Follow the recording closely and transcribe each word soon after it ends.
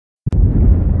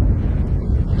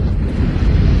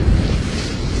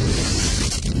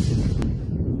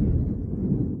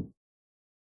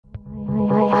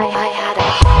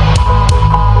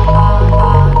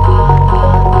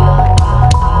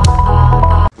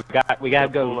We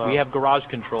have garage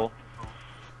control.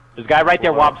 There's a guy right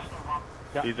there, Wobbs.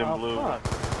 He's in blue.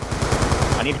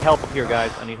 I need help here,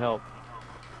 guys. I need help.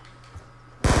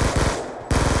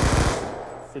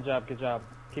 Good job, good job.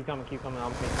 Keep coming, I'll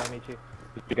meet you.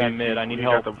 The guy mid, I need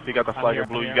help. He got the flag in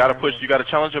blue. You gotta push, you gotta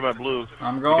challenge him at blue.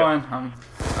 I'm going.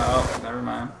 Oh, never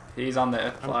mind. He's on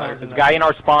the flag. There's a guy in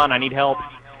our spawn, I need help.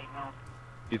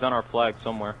 He's on our flag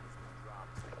somewhere.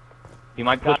 He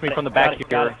might push me from the back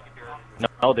here.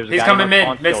 No, there's a guy. He's coming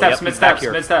mid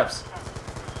steps.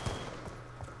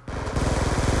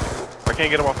 I can't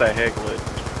get him off that head glitch.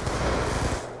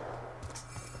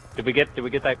 Did we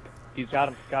get that? He's got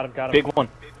him. Big one.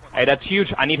 Hey, that's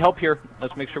huge. I need help here.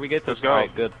 Let's make sure we get this. Let's go.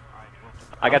 Alright, good.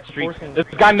 I got streaks. This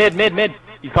guy mid.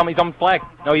 He's on the flag.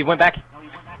 No, he went back.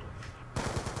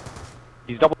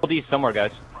 He's double D somewhere,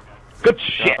 guys. Good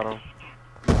shit.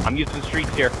 I'm using the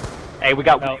streets here. Hey, we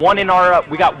got one in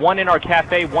our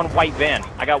cafe, one white van.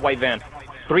 I got white van.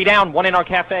 3 down, 1 in our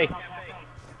cafe.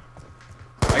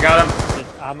 I got him.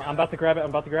 I'm about to grab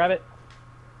it.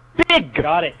 Big!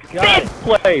 Got it. Big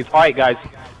plays! Alright, guys.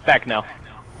 Back now.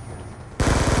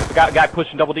 We got a guy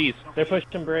pushing double Ds. They're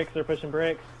pushing bricks.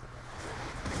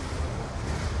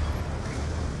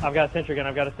 I've got a sentry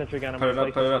gun. Put it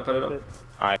up.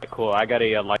 Alright, cool. I got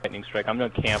a lightning strike. I'm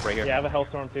gonna camp right here. Yeah, I have a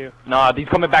hellstorm too. Nah, he's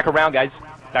coming back around, guys.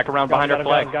 Back around behind our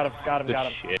flag. Got him.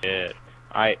 Good shit.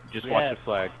 Alright, just watch the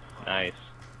flag. Nice.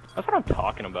 That's what I'm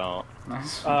talking about.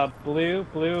 Nice.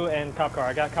 Blue, and cop car.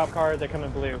 I got cop car. They're coming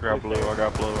blue. I got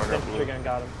blue. Sentry gun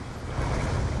got him.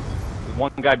 There's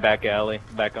one guy back alley,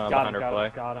 back on behind our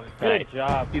flag. Got him. Good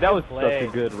job. See, that was such a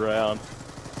good round.